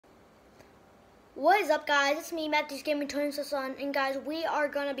What is up, guys? It's me, Matthew's Gaming Son, and guys, we are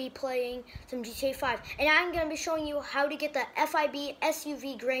gonna be playing some GTA 5, and I'm gonna be showing you how to get the FBI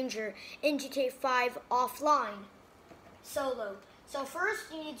SUV Granger in GTA 5 offline, solo. So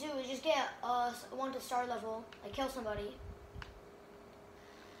first, you need to do is just get one to star level, like kill somebody.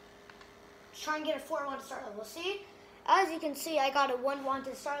 Just try and get a 4 wanted star level. See, as you can see, I got a 1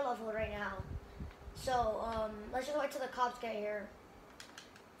 wanted star level right now. So let's just wait till the cops get here.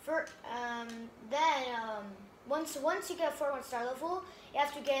 Once you get 4 star level, you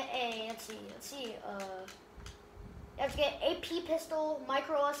have to get a you have to get AP pistol,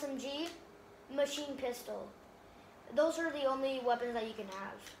 micro SMG, machine pistol. Those are the only weapons that you can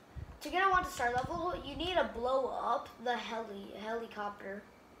have. To get a 1 star level, you need to blow up the helicopter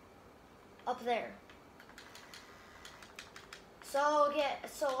up there. So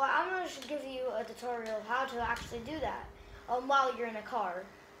I'm gonna give you a tutorial how to actually do that while you're in a car.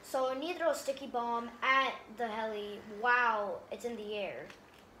 So you need to throw a sticky bomb at the heli while it's in the air.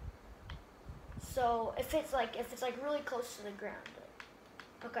 So if it's like really close to the ground.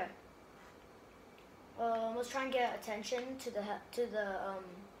 Okay. Let's try and get attention to the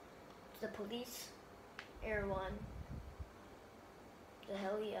police. Air 1. The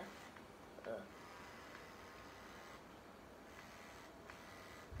heli.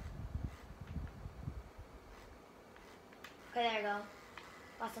 Okay, there you go.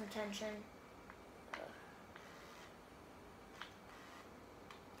 Got some tension.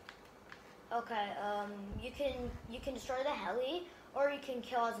 Okay, you can destroy the heli, or you can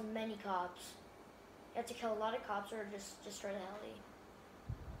kill as many cops. You have to kill a lot of cops, or just destroy the heli.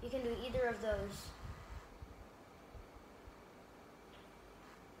 You can do either of those.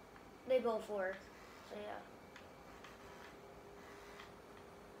 They both work. So yeah.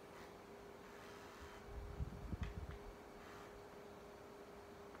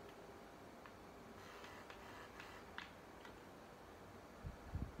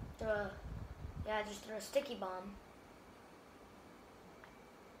 Just throw a sticky bomb.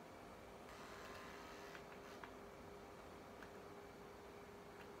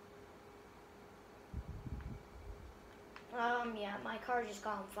 Yeah, my car just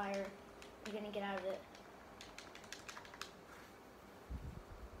got on fire. I'm gonna get out of it.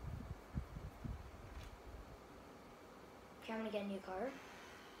 Okay, I'm gonna get a new car.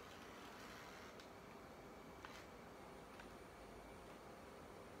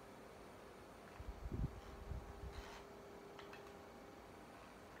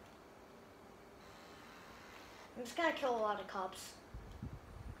 I'm just gonna kill a lot of cops.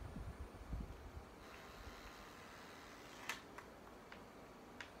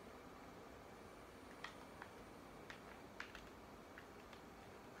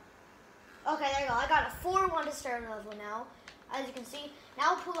 Okay, there you go. I got a 4 wanted star level now. As you can see,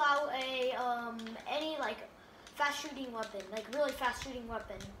 now pull out a any like fast shooting weapon, like really fast shooting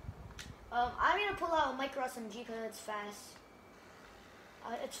weapon. I'm gonna pull out a micro SMG because it's fast.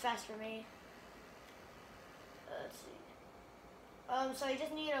 It's fast for me. Let's see. So you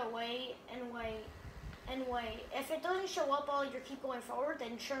just need to wait and wait and wait. If it doesn't show up while you keep going forward,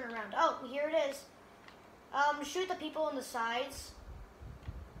 then turn around. Oh, here it is. Shoot the people on the sides.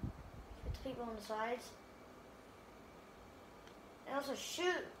 Shoot the people on the sides. And also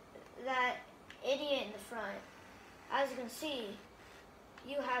shoot that idiot in the front. As you can see,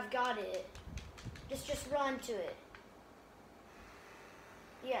 you have got it. Just run to it.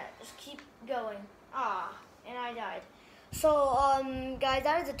 Yeah, just keep going. And I died. So, guys,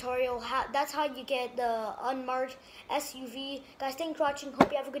 that is a tutorial. That's how you get the unmarked SUV. Guys, thanks for watching.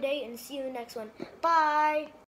 Hope you have a good day, and see you in the next one. Bye!